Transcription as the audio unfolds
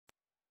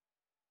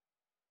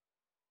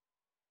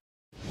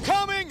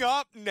Coming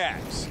up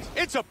next,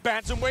 it's a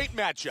bantamweight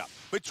matchup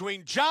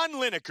between John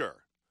Lineker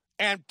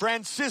and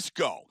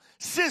Francisco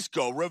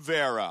Cisco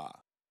Rivera.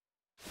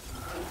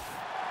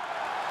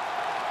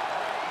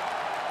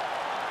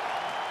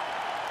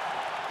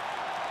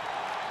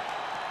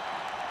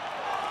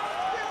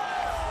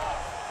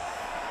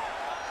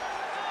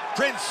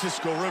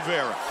 Francisco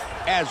Rivera,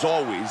 as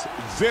always,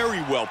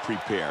 very well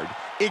prepared,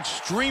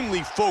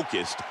 extremely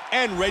focused,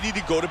 and ready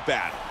to go to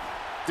battle.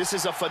 This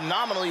is a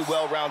phenomenally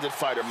well-rounded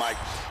fighter, Mike.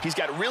 He's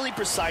got really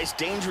precise,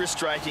 dangerous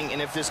striking,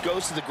 and if this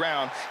goes to the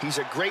ground, he's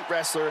a great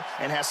wrestler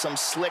and has some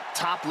slick,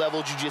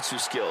 top-level jiu-jitsu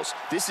skills.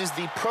 This is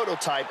the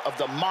prototype of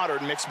the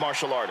modern mixed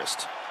martial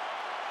artist.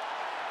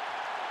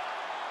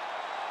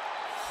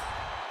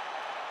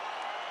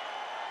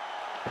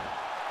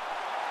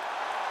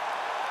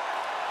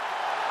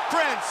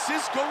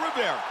 Francisco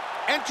Rivera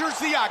enters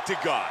the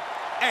octagon,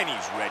 and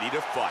he's ready to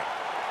fight.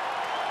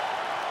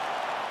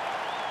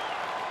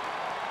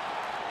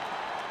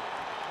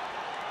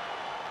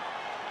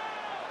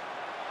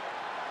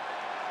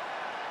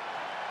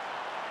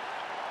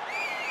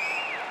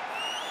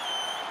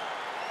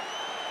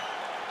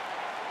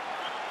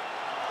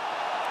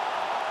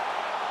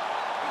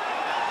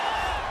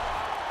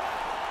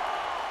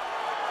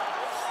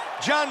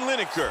 John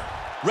Lineker,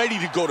 ready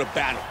to go to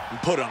battle and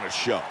put on a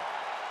show.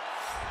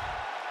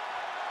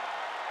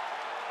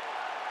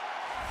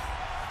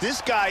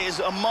 This guy is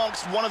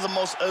amongst one of the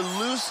most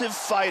elusive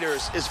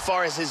fighters as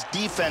far as his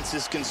defense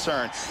is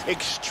concerned.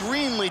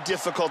 Extremely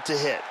difficult to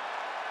hit.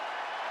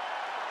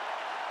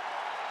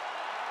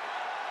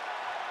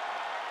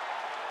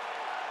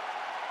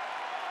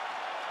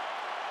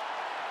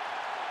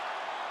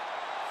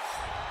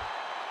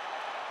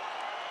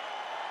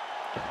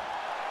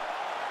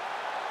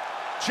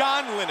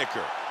 John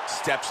Lineker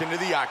steps into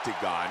the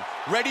octagon,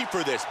 ready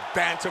for this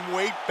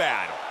bantamweight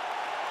battle.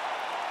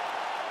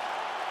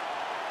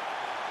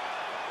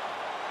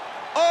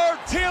 Our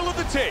tale of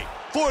the tape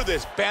for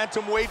this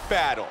bantamweight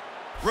battle.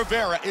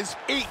 Rivera is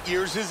 8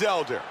 years his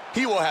elder.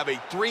 He will have a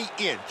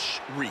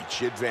 3-inch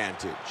reach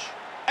advantage.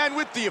 And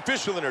with the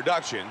official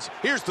introductions,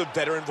 here's the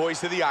veteran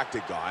voice of the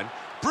octagon,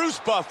 Bruce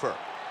Buffer.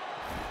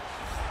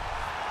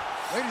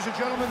 Ladies and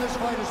gentlemen, this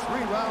fight is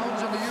 3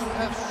 rounds in the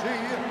UFC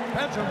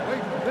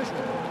Bantamweight division.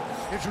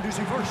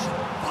 Introducing first,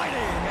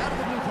 fighting out of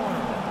the blue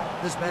corner.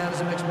 This man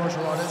is a mixed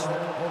martial artist,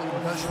 holding a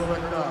professional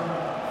record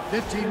of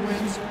 15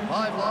 wins,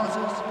 5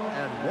 losses,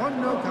 and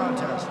 1 no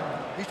contest.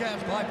 He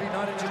stands 5 feet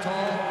 9 inches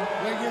tall,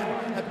 weighing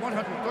in at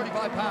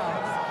 135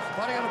 pounds.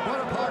 Fighting out of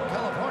Buena Park,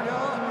 California,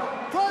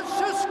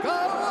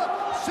 Francisco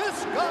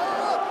Cisco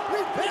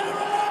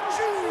Rivera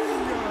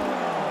Jr.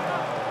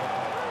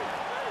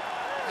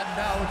 And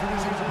now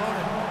introducing his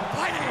opponent,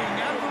 fighting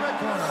out of the red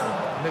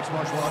corner. Mixed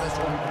martial artist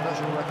holding a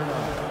professional record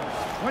of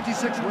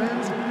 26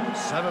 wins,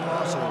 7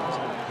 losses.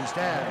 He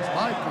stands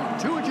 5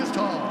 feet 2 inches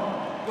tall,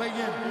 weighing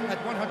in at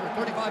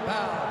 135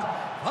 pounds.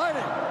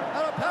 Fighting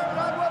out of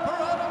Paraguay,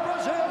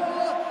 Brazil,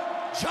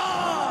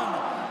 John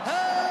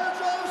Hands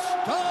of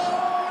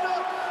Stone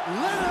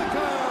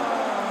Lineker.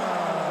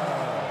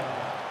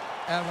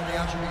 And when the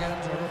action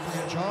begins, our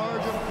referee in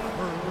charge,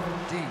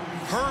 Herb Dean.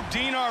 Herb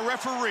Dean, our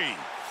referee.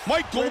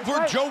 Mike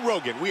Goldberg, Joe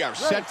Rogan. We are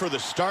set for the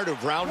start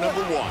of round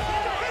number 1.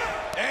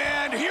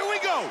 And here we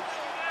go.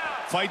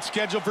 Fight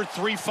scheduled for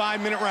 3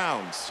 5-minute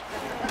rounds.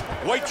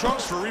 White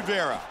trunks for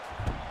Rivera.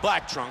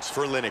 Black trunks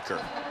for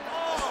Lineker.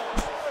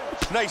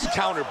 Nice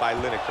counter by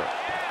Lineker.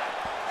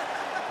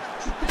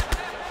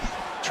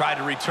 Tried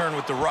to return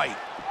with the right.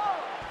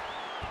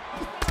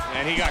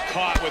 And he got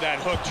caught with that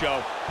hook,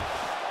 Joe.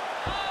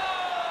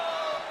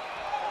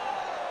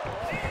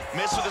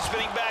 Missed with a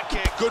spinning back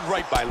kick. Good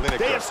right by Lineker.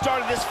 They have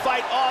started this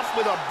fight off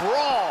with a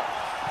brawl.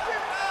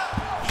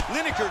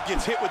 Lineker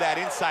gets hit with that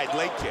inside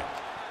leg kick.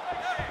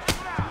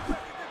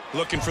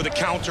 Looking for the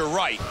counter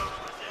right.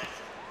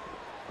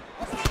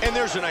 And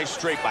there's a nice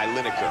straight by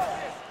Lineker.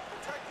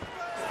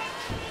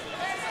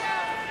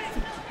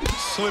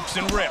 Slips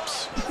and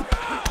rips.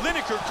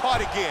 Lineker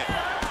caught again.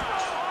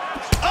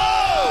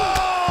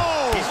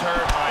 Oh! He's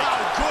hurt, Mike.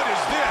 How good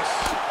is this?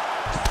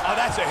 Oh,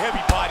 that's a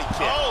heavy body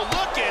kick. Oh,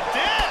 look at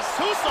this.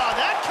 Who saw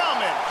that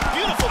coming?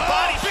 Beautiful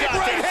body big shot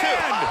right there,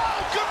 hand. too.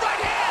 Oh, good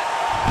right hand.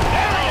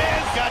 There it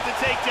is. Got the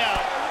takedown.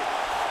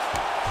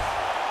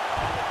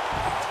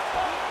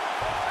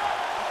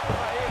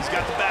 He's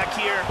got the back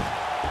here.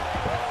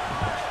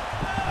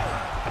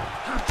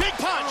 Big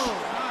punch.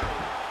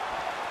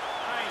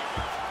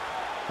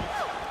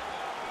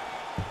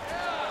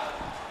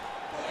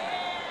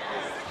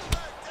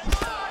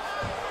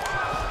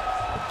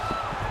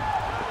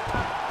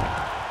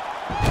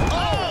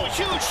 Oh,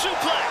 huge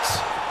suplex.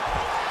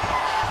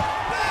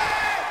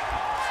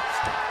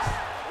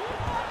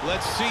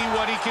 Let's see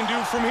what he can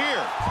do from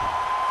here.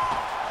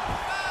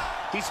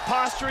 He's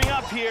posturing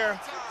up here.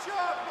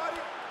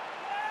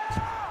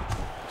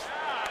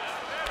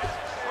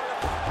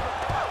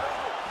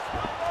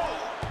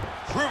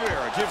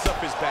 Rivera gives up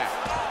his back.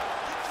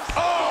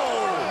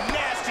 Oh!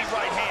 Nasty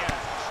right hand.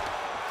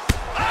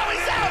 Oh,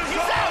 he's out!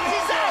 He's out!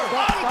 He's out!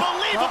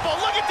 Unbelievable!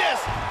 Look at this!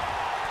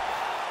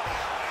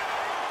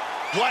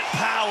 What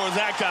power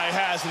that guy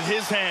has in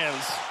his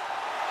hands.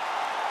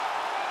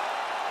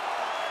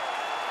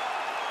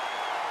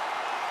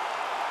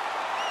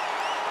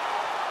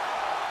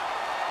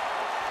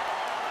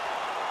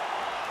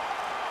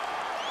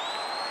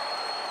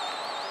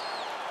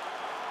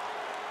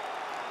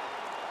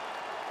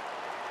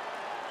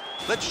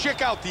 Let's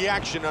check out the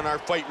action on our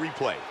fight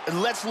replay.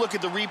 And let's look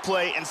at the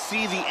replay and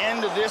see the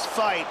end of this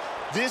fight.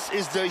 This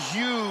is the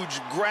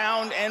huge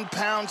ground and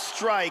pound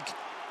strike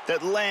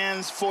that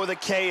lands for the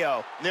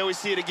KO. There we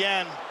see it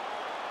again.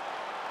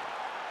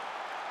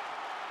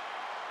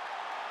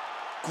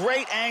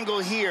 Great angle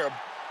here.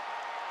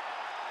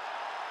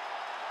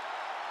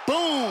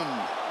 Boom!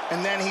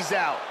 And then he's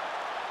out.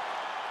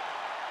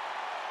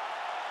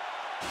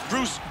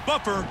 Bruce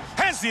Buffer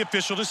has the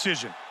official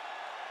decision.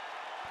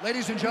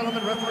 Ladies and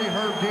gentlemen, referee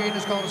Herb Dean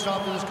has called a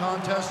stop to this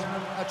contest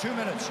at 2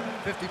 minutes,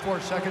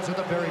 54 seconds of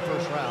the very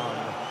first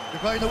round.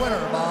 Declaring the winner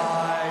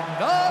by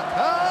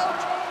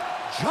knockout,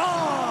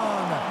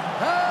 John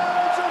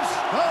Hands of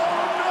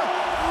Stone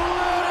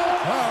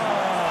Lineker.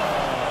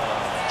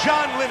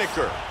 John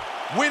Lineker,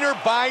 winner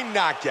by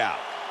knockout.